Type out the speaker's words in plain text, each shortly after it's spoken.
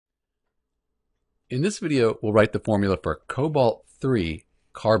In this video, we'll write the formula for cobalt-3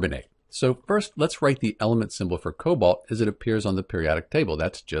 carbonate. So first, let's write the element symbol for cobalt as it appears on the periodic table.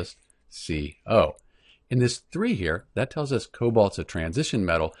 That's just CO. In this 3 here, that tells us cobalt's a transition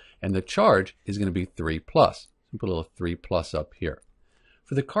metal, and the charge is going to be 3+. So put a little 3+ up here.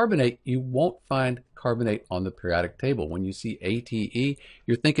 For the carbonate, you won't find carbonate on the periodic table. When you see ATE,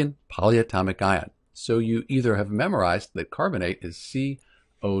 you're thinking polyatomic ion. So you either have memorized that carbonate is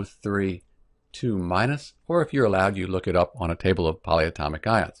CO3 2-, or if you're allowed, you look it up on a table of polyatomic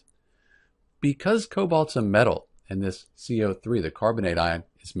ions. Because cobalt's a metal and this CO3, the carbonate ion,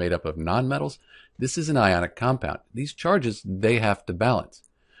 is made up of nonmetals, this is an ionic compound. These charges, they have to balance.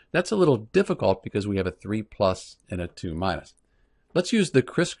 That's a little difficult because we have a 3+ and a 2-. Let's use the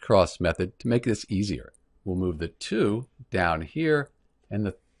crisscross method to make this easier. We'll move the 2 down here and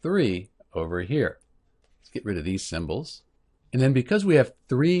the 3 over here. Let's get rid of these symbols. And then because we have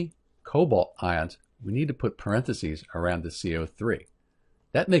 3 cobalt ions, we need to put parentheses around the CO3.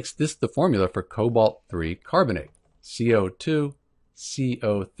 That makes this the formula for cobalt-3 carbonate, CO2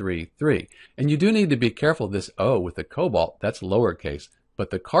 CO3 3. And you do need to be careful, this O with the cobalt, that's lowercase,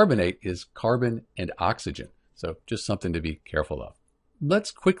 but the carbonate is carbon and oxygen. So just something to be careful of.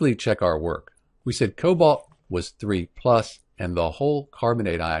 Let's quickly check our work. We said cobalt was 3+, and the whole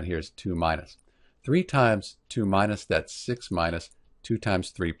carbonate ion here is 2-. 3 times 2-, that's 6-. 2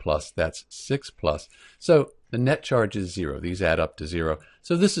 times 3+, that's 6+. So the net charge is 0. These add up to 0.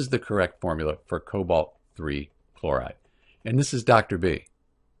 So this is the correct formula for cobalt-3 chloride. And this is Dr. B.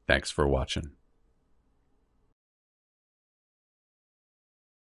 Thanks for watching.